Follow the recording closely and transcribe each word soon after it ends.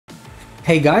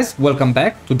Hey guys, welcome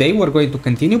back. Today we're going to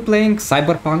continue playing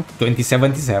Cyberpunk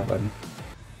 2077.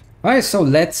 Alright, so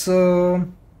let's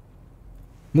move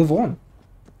on.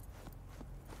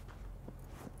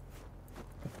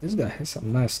 This guy has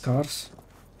some nice cars.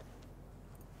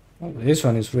 Oh, this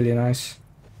one is really nice.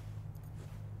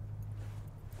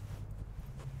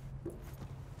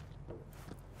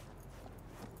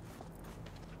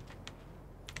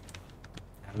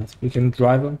 And we can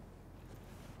drive him.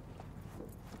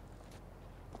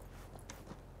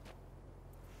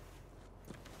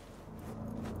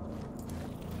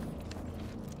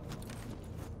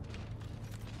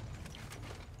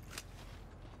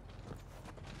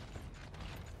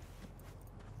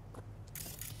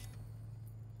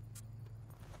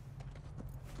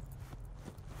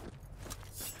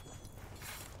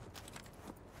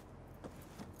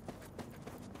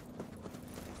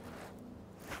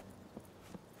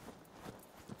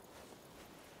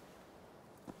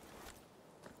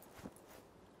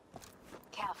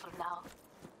 Careful now.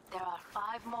 There are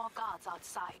 5 more guards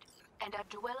outside, and a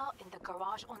dweller in the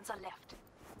garage on the left.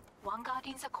 1 guard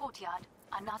in the courtyard,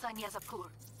 another near the pool.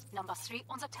 Number 3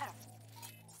 on the terrace.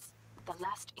 The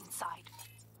last inside.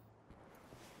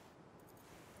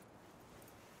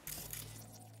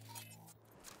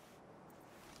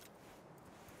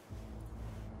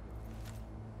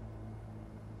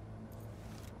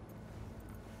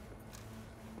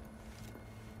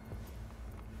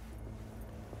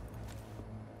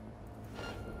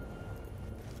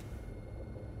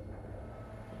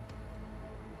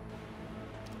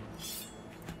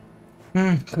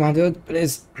 Come on, dude,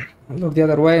 please look the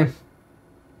other way.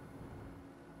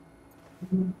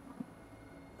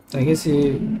 I guess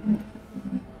he...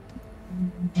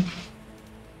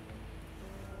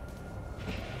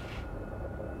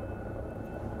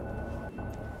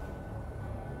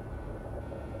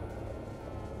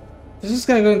 Is this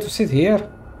guy going to sit here?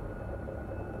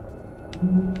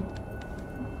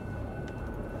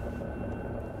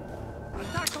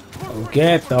 Oh,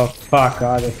 get the fuck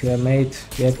out of here, mate.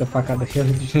 Get the fuck out of here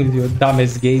with your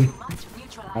dumbest game.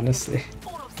 Honestly.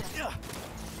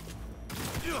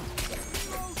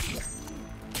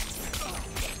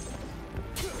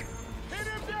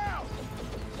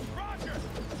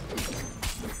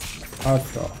 What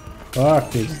the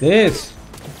fuck is this?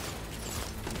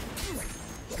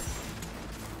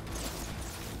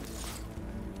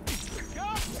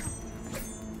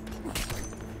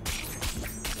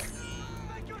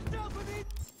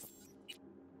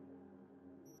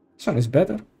 This one is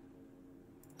better.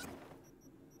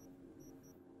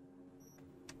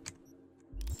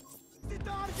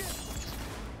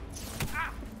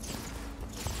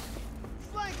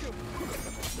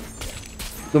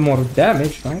 Do more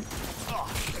damage, right?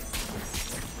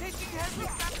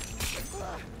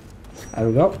 There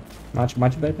we go.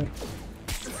 Much better.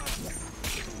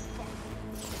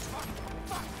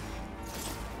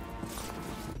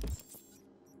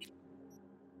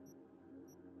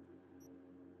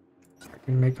 I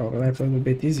can make our life a little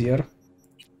bit easier.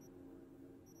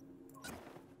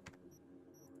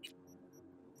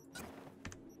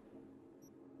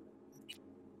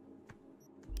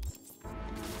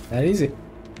 That easy.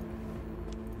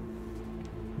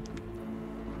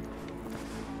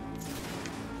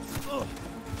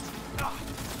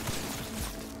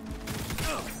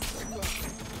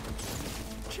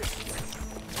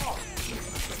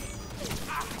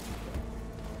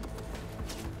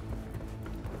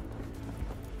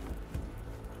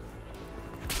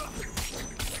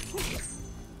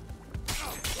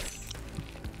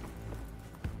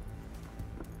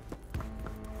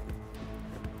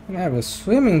 I have a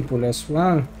swimming pool as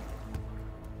well.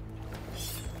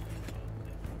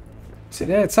 See,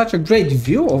 they had such a great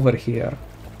view over here.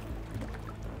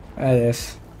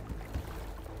 Yes.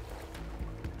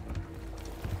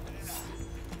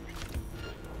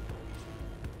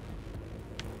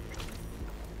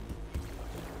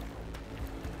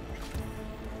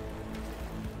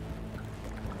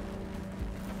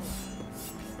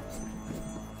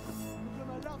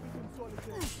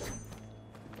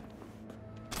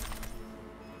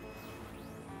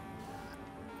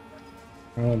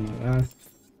 Oh my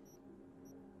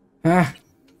god.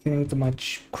 Getting too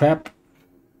much crap.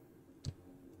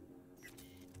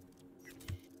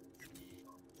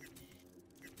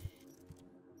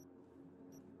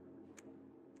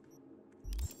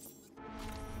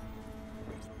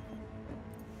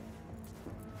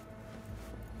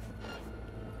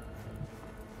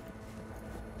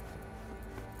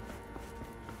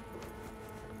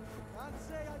 Can't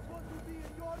say I want to be in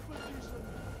your position.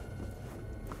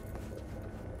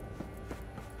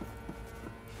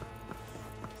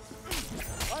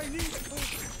 I need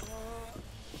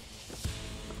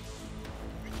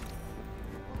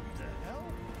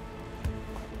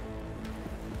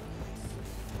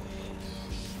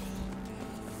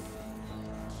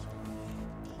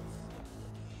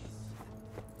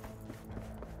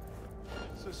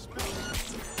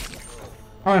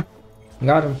Alright,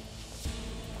 got him.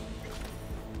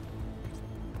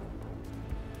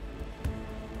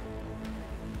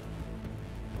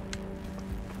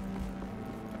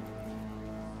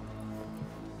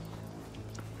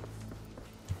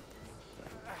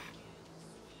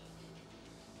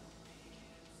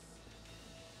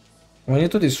 We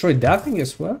need to destroy that thing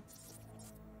as well.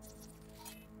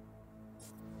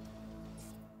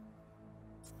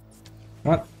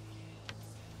 What?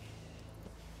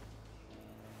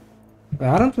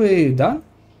 Aren't we done?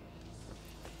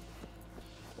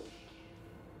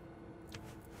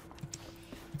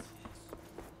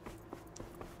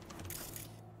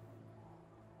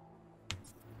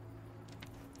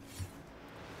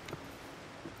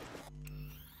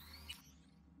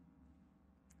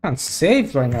 Can't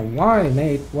save right now. Why,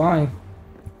 mate? Why?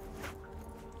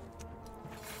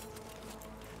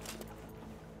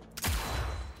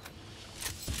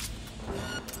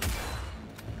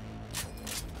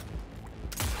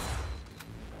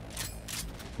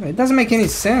 It doesn't make any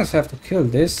sense to have to kill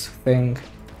this thing.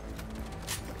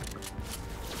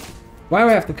 Why do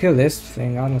I have to kill this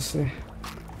thing, honestly?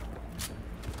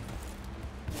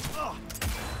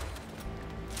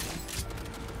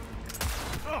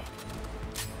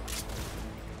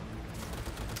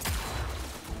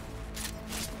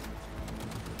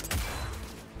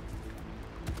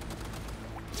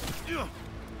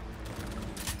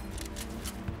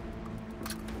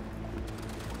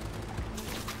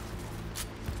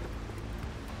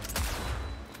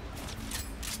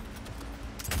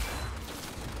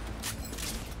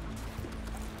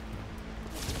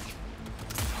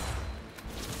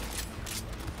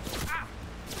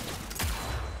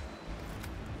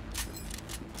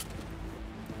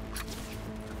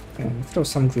 And throw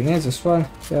some grenades as well.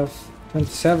 We have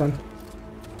 27.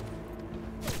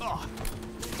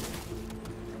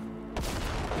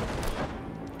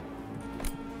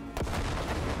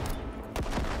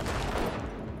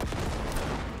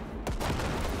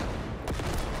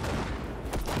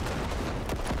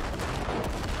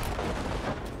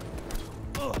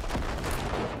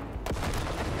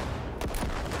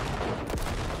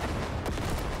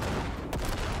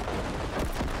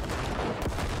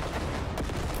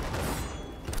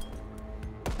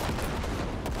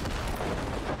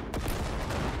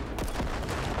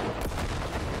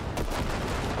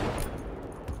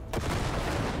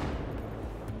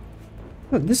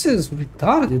 Oh, this is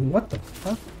retarded. What the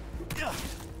fuck?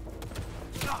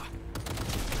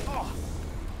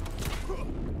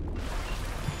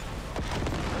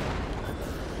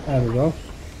 There we go.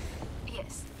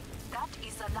 Yes, that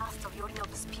is the last of your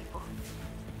novice people.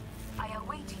 I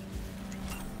await you.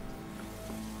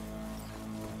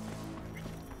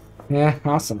 Yeah,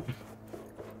 awesome.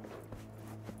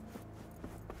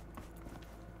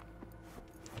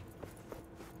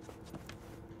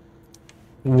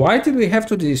 Why did we have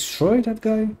to destroy that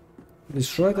guy?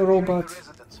 Destroy the robot?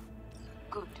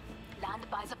 Good. Land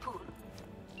by the pool.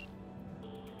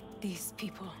 These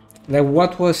people. Like,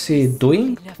 what was he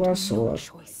doing Left to us, no or?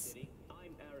 choice.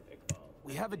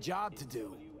 We have a job to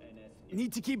do. We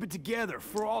need to keep it together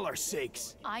for all our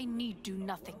sakes. I need do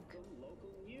nothing.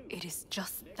 It is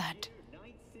just that.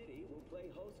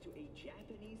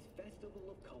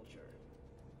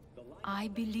 I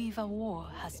believe a war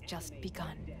has just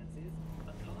begun.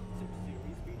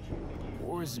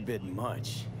 War is a bit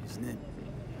much, isn't it?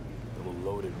 A little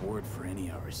loaded word for any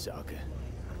Arasaka.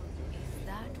 Is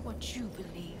that what you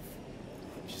believe?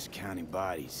 Just counting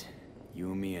bodies.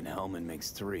 You and me and Hellman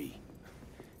makes 3.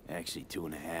 Actually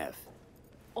 2.5.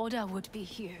 Oda would be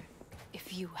here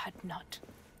if you had not.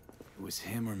 It was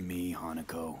him or me,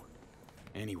 Hanako.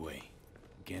 Anyway,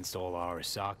 against all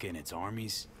Arasaka and its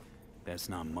armies, that's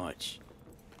not much.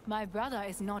 My brother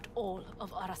is not all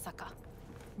of Arasaka.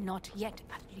 Not yet,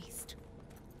 at least.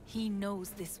 He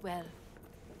knows this well.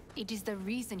 It is the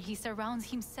reason he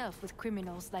surrounds himself with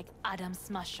criminals like Adam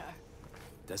Smasher.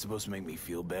 That's supposed to make me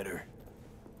feel better.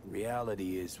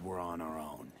 Reality is we're on our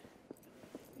own.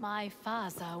 My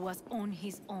father was on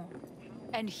his own,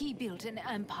 and he built an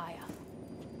empire.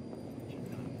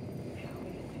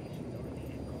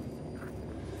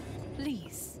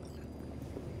 Please.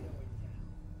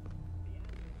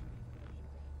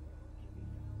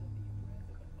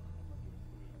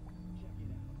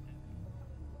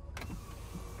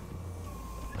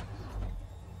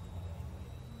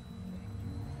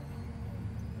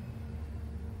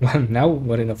 Now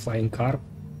we're in a flying car.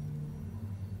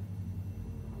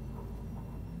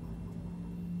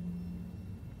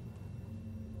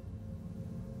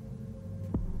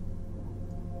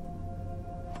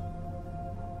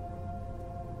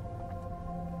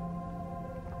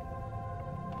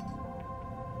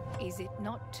 Is it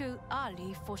not too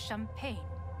early for champagne?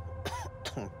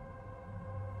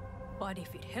 But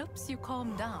if it helps you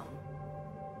calm down,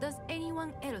 does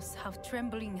anyone else have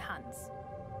trembling hands?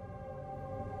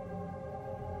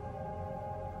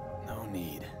 No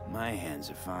need. My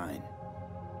hands are fine.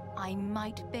 I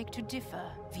might beg to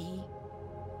differ, V.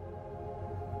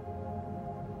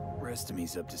 Rest of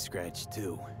me's up to scratch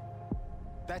too.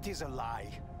 That is a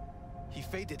lie. He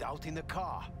faded out in the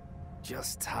car.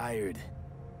 Just tired.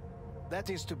 That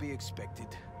is to be expected.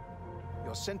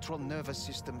 Your central nervous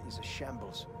system is a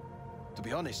shambles. To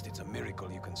be honest, it's a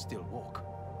miracle you can still walk.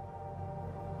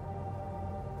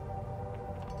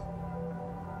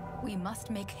 We must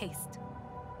make haste.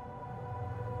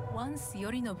 Once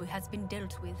Yorinobu has been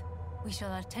dealt with, we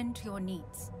shall attend to your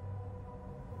needs.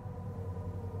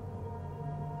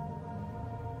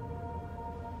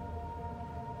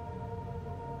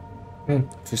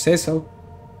 If you say so.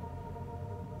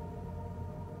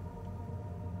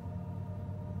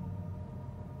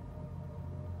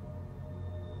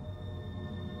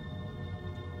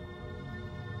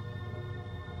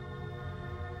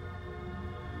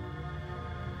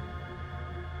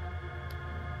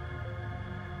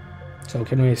 So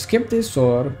can we skip this,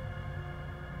 or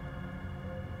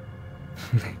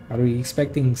are we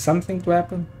expecting something to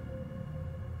happen?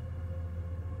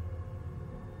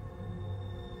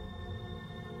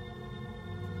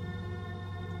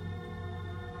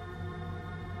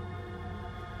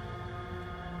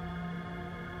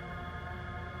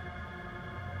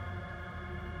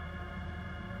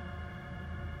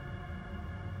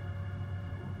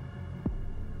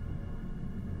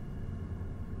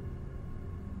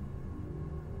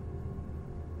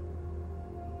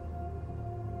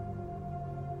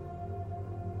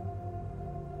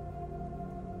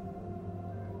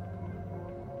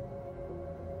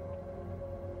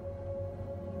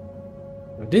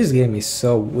 This game is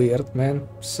so weird, man.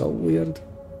 So weird.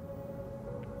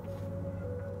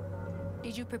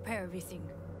 Did you prepare everything?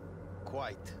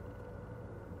 Quite.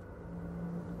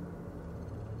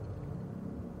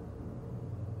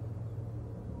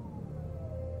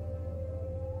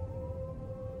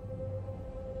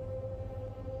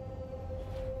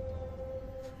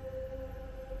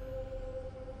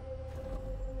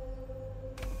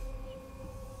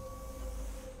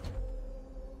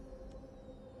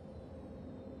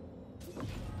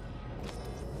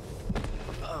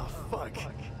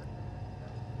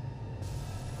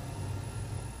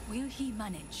 Will he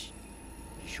manage?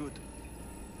 He should.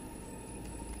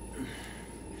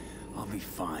 I'll be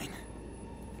fine.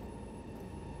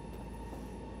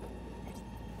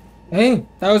 Hey,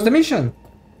 that was the mission.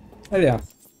 Hell yeah.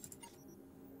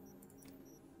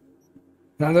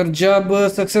 Another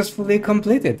job successfully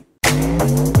completed.